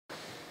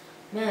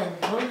Man,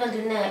 what are we gonna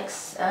do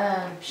next?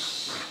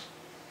 Let's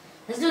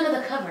do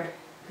another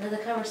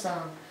cover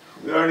song.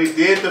 We already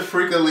did the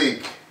Freak a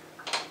Leak.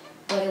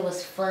 But it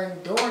was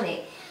fun doing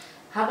it.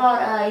 How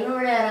about, you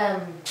remember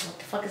that, what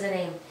the fuck is that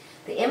name?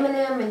 The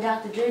Eminem and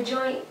Dr. Dre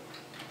joint?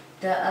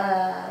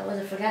 The, was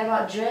it Forgot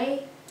About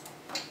Dre?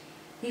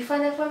 Can you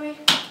find that for me?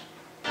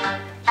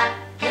 Yeah,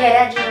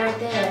 that joint right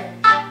there.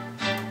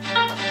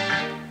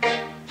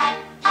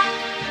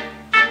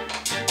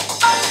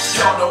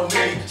 Y'all know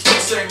me, still the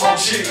same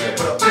OG,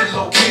 but I've been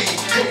low key.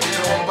 You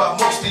know about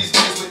most of these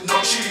niggas with no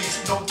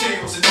cheese, no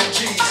deals and no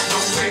G's, no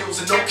wheels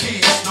and no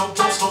keys, no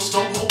ghosts, no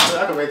snow movement.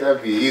 I can make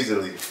that beat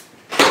easily.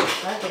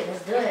 Fuck it,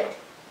 let's do it.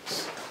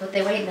 What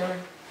they waiting on?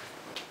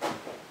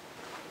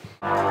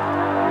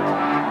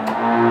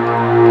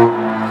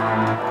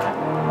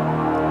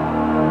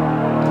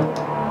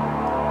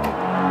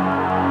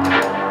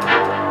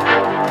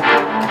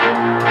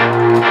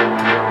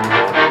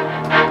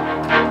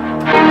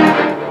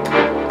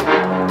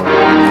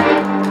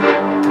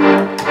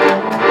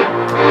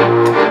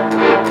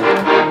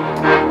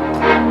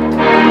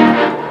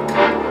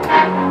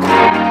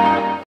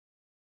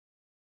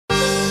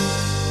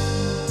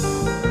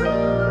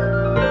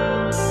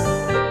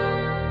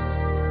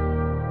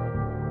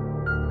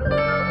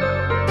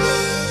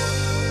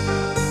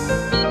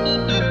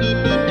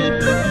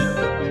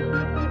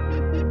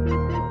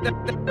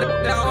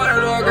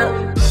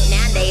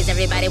 Nowadays,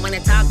 everybody wanna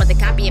talk, but the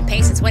copy and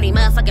paste is what he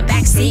motherfucking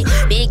backseat.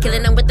 Been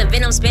killing them with the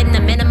venom, spitting the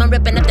minimum,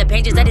 ripping up the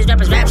pages of these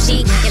rappers' rap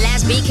sheet. Your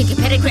last beat kicking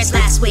pedigree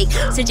last week.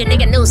 Sent your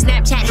nigga new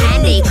Snapchat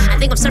handy. I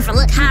think I'm surfing,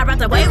 look high, rock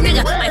the wave,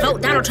 nigga. My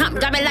vote, Donald Trump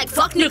got me like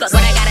fuck niggas.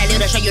 What I gotta do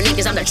to show you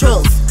niggas I'm the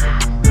truth?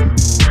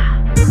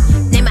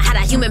 Name it how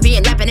a human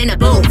being rapping in a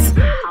booth.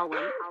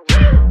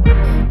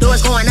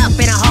 Doors going up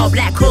in a whole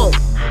black coupe.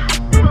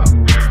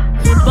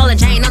 Ballin'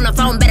 chain on the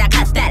phone, better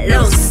cut that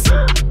loose.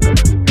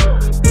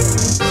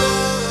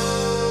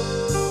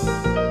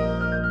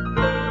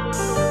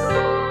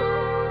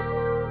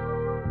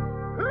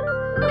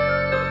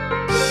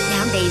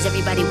 Nowadays,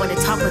 everybody wanna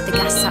talk, but they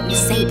got something to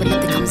say, but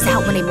nothing comes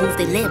out when they move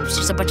their lips.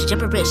 Just a bunch of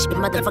gibberish, and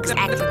motherfuckers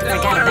act like they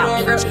forgot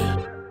about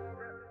MJ.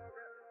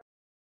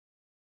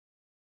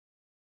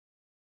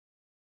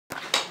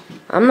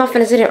 I'm not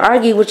finna sit here and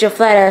argue with your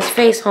flat ass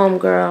face,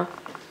 homegirl.